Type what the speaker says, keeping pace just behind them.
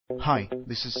Hi,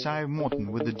 this is Sive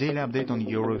Morten with the daily update on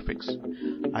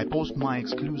EURUSD. I post my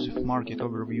exclusive market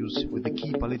overviews with the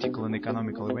key political and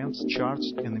economical events,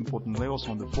 charts and important levels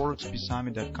on the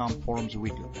ForexPeaceArmy.com forums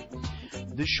weekly.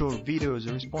 This short video is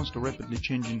a response to rapidly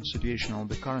changing situation on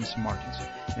the currency markets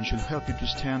and should help you to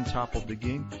stay on top of the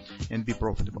game and be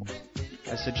profitable.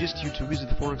 I suggest you to visit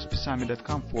the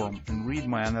ForexPeaceArmy.com forum and read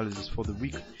my analysis for the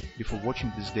week before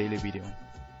watching this daily video.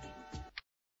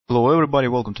 Hello everybody,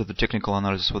 welcome to the technical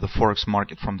analysis for the Forex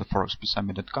market from the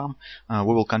ForexPeaceArmy.com.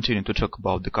 We will continue to talk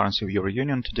about the currency of Euro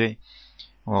Union today.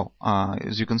 Well,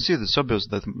 as you can see, it's obvious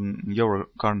that Euro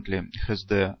currently has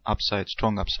the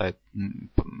strong upside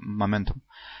momentum.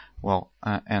 Well,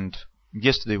 and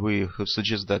yesterday we have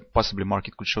suggested that possibly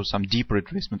market could show some deep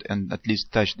retracement and at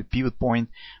least touch the pivot point,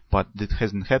 but that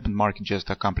hasn't happened. Market just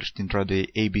accomplished intraday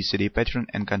ABCD pattern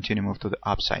and continue move to the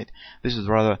upside. This is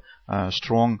rather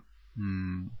strong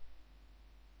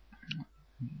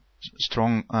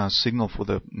signal for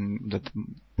the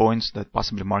points that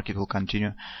possibly market will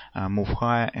continue move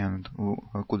higher and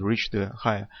could reach the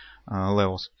higher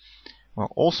levels.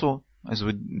 Well, also, as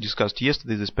we discussed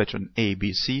yesterday, this pattern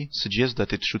ABC suggests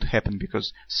that it should happen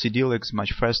because CD leg is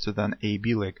much faster than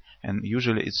AB leg, and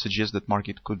usually it suggests that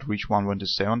market could reach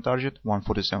 127 target,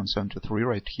 147.73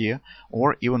 right here,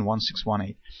 or even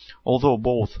 1618. Although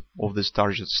both of these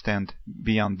targets stand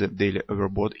beyond the daily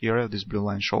overbought area, this blue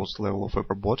line shows the level of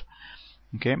overbought.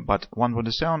 Okay, but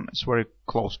 127 is very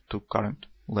close to current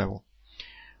level.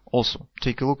 Also,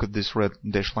 take a look at this red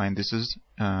dash line. This is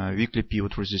weekly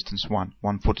pivot resistance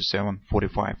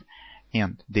 147.45,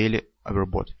 and daily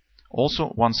overbought.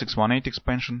 Also, 1618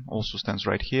 expansion also stands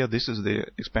right here. This is the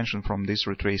expansion from this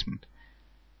retracement,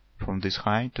 from this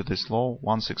high to this low,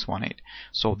 1618.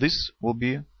 So this will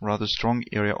be rather strong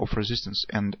area of resistance,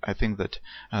 and I think that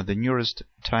the nearest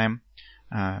time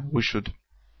we should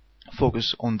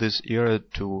focus on this area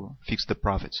to fix the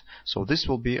profits. So this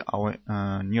will be our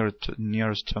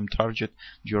nearest term target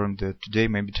during the today,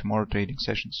 maybe tomorrow trading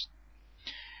sessions.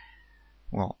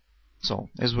 Well, so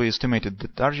as we estimated the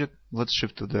target, let's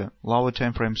shift to the lower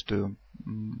time frames to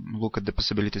look at the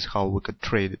possibilities how we could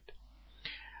trade it.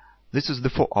 This is the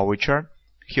 4-hour chart.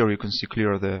 Here you can see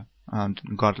clear the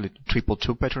godly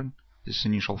 222 pattern, this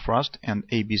initial thrust, and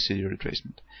ABCD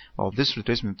retracement. Well, this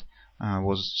retracement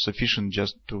was sufficient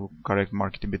just to correct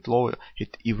market a bit lower.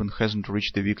 It even hasn't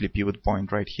reached the weekly pivot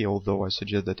point right here, although I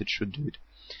suggest that it should do it.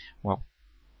 Well,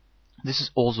 this is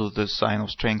also the sign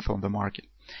of strength on the market.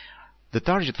 The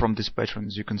target from this pattern,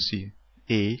 as you can see,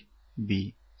 A,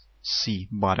 B, C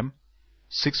bottom,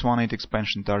 618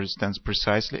 expansion target stands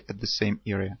precisely at the same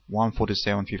area,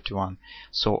 147.51.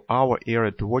 So our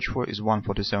area to watch for is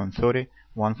 147.30,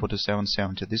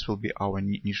 147.70. This will be our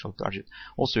initial target.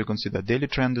 Also, you can see that daily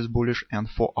trend is bullish and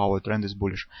 4-hour trend is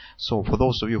bullish. So for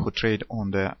those of you who trade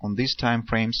on these time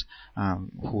frames,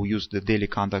 who use the daily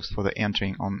context for the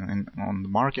entering on the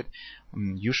market,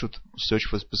 you should search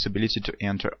for the possibility to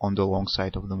enter on the long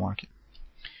side of the market.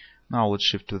 Now let's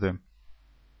shift to the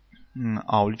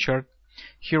hourly chart.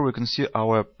 Here we can see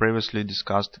our previously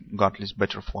discussed godless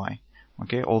butterfly.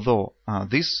 Okay, although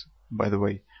this, by the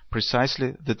way,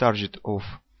 precisely the target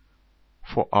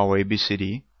for our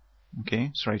ABCD. Okay,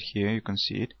 it's right here, you can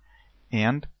see it,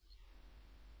 and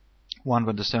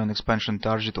 127 expansion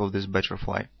target of this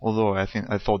butterfly. Although I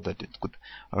thought that it could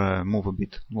move a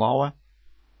bit lower,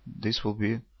 this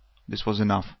was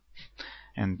enough,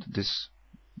 and this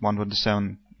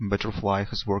 127 butterfly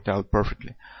has worked out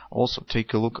perfectly. Also,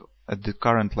 take a look at the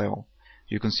current level.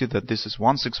 You can see that this is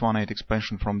 1618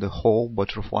 expansion from the whole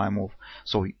butterfly move.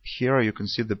 So here you can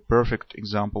see the perfect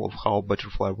example of how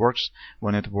butterfly works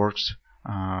when it works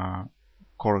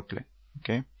correctly.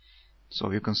 Okay,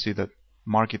 so you can see that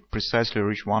market precisely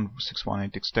reached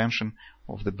 1618 extension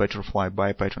of the butterfly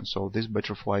buy pattern. So this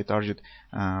butterfly target,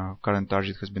 current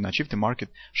target, has been achieved. The market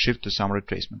shift to some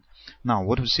retracement. Now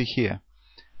what we see here,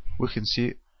 we can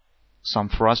see some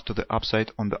thrust to the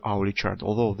upside on the hourly chart.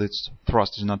 Although this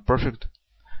thrust is not perfect,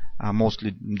 mostly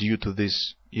due to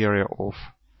this area of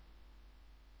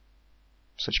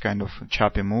such kind of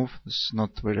choppy move. This is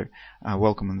not very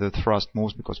welcome in the thrust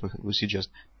moves, because we see just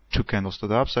 2 candles to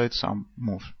the upside, some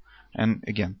move, and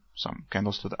again some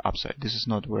candles to the upside. This is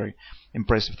not very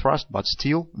impressive thrust, but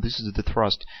still this is the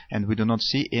thrust, and we do not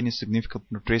see any significant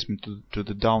retracement to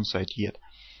the downside yet.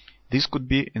 This could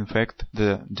be, in fact,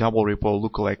 the double report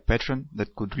lookalike pattern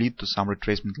that could lead to some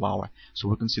retracement lower. So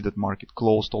we can see that market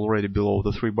closed already below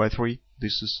the 3x3.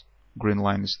 This is green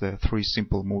line is the 3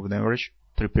 simple moving average,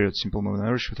 3 period simple moving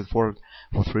average with it forward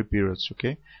for 3 periods.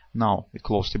 Okay, now it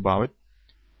closed above it.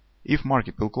 If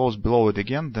market will close below it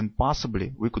again, then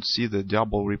possibly we could see the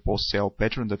double repo sell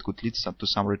pattern that could lead to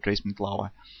some retracement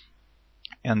lower.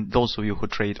 And those of you who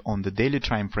trade on the daily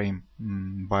time frame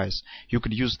buys, you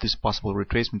could use this possible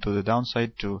retracement to the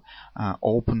downside to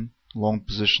open long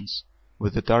positions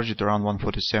with the target around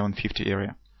 147.50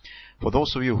 area. For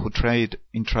those of you who trade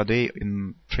intraday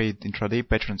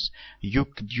patterns, you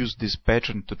could use this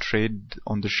pattern to trade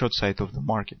on the short side of the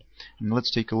market. And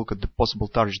let's take a look at the possible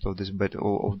target of this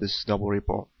double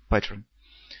repo pattern.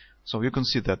 So you can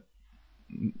see that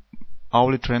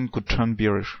hourly trend could turn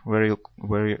bearish very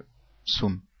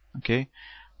soon. Okay,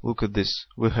 look at this.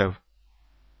 We have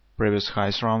previous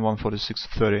highs around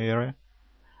 146.30 area.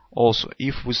 Also,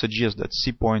 if we suggest that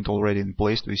C point already in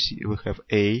place, we have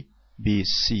A, B,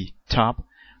 C top,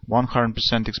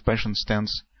 100% expansion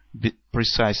stands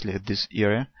precisely at this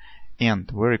area and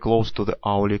very close to the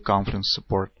hourly conference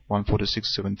support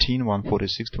 146.17,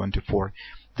 146.24.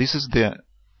 This is the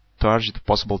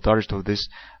possible target of this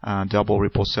double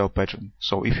repo sell pattern.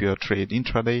 So if you are trading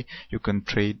intraday, you can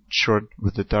trade short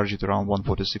with the target around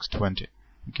 146.20.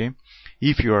 Okay,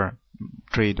 if you are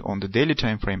trade on the daily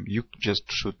time frame, you just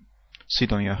should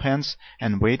sit on your hands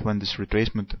and wait when this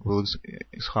retracement will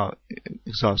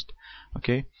exhaust.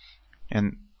 Okay,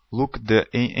 and look at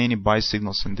any buy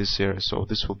signals in this area. So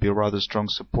this will be a rather strong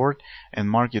support, and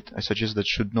market, I suggest that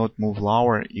should not move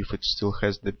lower if it still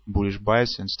has the bullish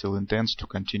bias and still intends to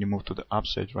continue move to the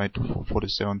upside, right, to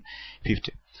 47.50.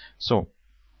 So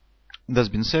that's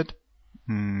been said,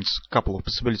 it's a couple of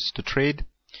possibilities to trade.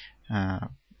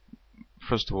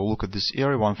 First of all, look at this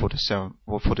area 146.17,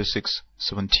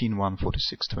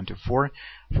 146.24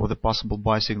 for the possible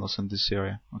buy signals in this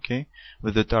area. Okay,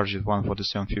 with the target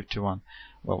 147.51.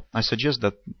 Well, I suggest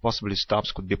that possibly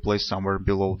stops could be placed somewhere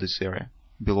below this area,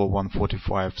 below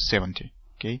 145.70.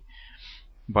 Okay,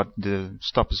 but the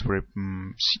stop is very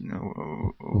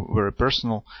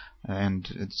personal, and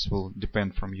it will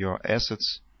depend from your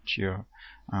assets to your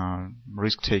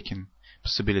risk-taking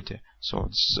possibility.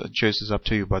 So choice is up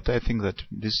to you, but I think that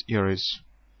this area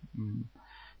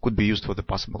could be used for the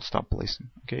possible stop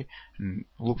placing. Okay, and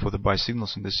look for the buy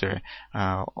signals in this area.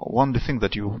 One thing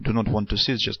that you do not want to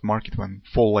see is just market when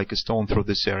fall like a stone through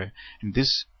this area. In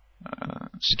this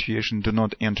situation, do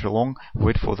not enter long.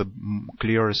 Wait for the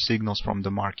clearer signals from the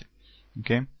market.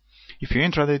 Okay, if you're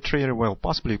intraday trader, well,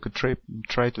 possibly you could try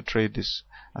to trade this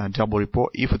double repo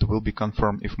if it will be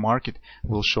confirmed. If market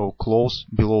will show close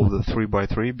below the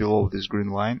 3x3, below this green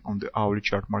line on the hourly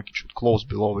chart, market should close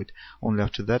below it. Only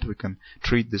after that we can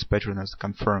treat this pattern as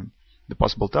confirmed. The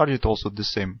possible target also the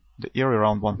same, the area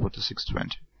around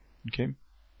 146.20. Okay,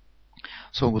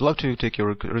 so we'd like to take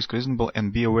your risk reasonable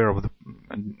and be aware of the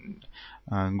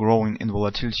growing in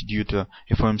volatility due to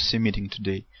FOMC meeting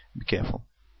today. Be careful.